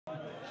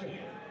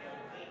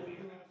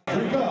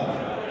Drink up.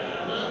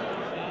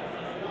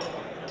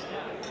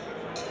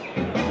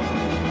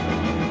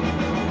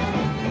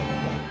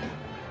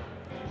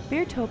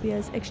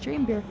 Beertopia's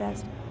Extreme Beer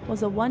Fest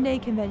was a one-day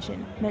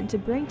convention meant to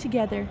bring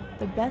together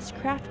the best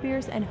craft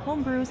beers and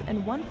home brews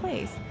in one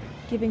place,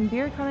 giving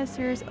beer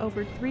connoisseurs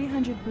over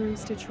 300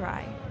 brews to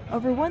try.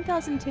 Over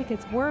 1,000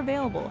 tickets were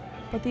available,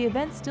 but the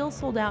event still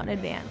sold out in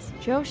advance.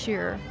 Joe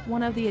Shearer,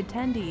 one of the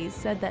attendees,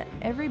 said that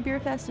every beer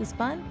fest is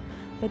fun,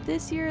 but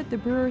this year the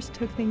brewers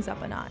took things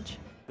up a notch.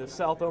 The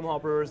South Omaha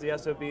brewers, the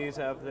SOBs,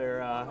 have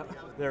their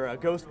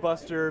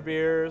Ghostbuster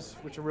beers,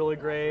 which are really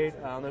great.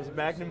 There's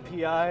Magnum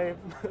PI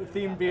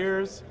themed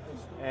beers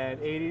and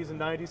 80s and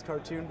 90s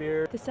cartoon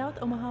beer. The South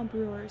Omaha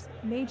brewers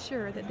made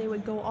sure that they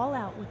would go all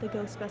out with the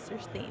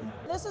Ghostbusters theme.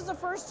 This is the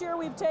first year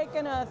we've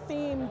taken a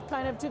theme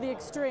kind of to the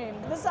extreme.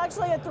 This is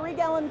actually a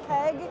 3-gallon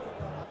keg.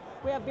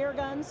 We have beer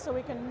guns so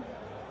we can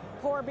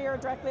pour beer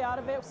directly out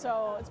of it,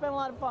 so it's been a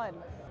lot of fun.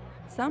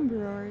 Some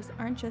brewers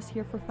aren't just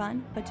here for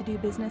fun, but to do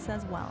business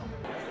as well.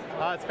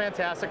 It's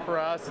fantastic for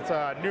us. It's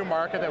a new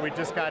market that we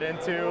just got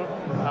into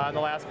in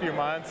the last few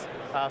months.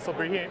 So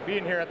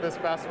being here at this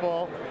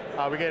festival,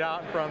 we get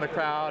out in front of the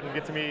crowd and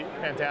get to meet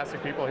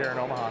fantastic people here in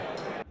Omaha.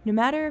 No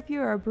matter if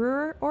you're a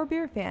brewer or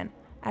beer fan,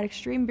 at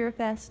Extreme Beer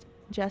Fest,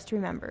 just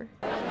remember.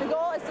 The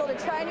goal is still to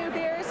try new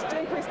beers,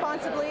 drink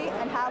responsibly,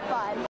 and have fun.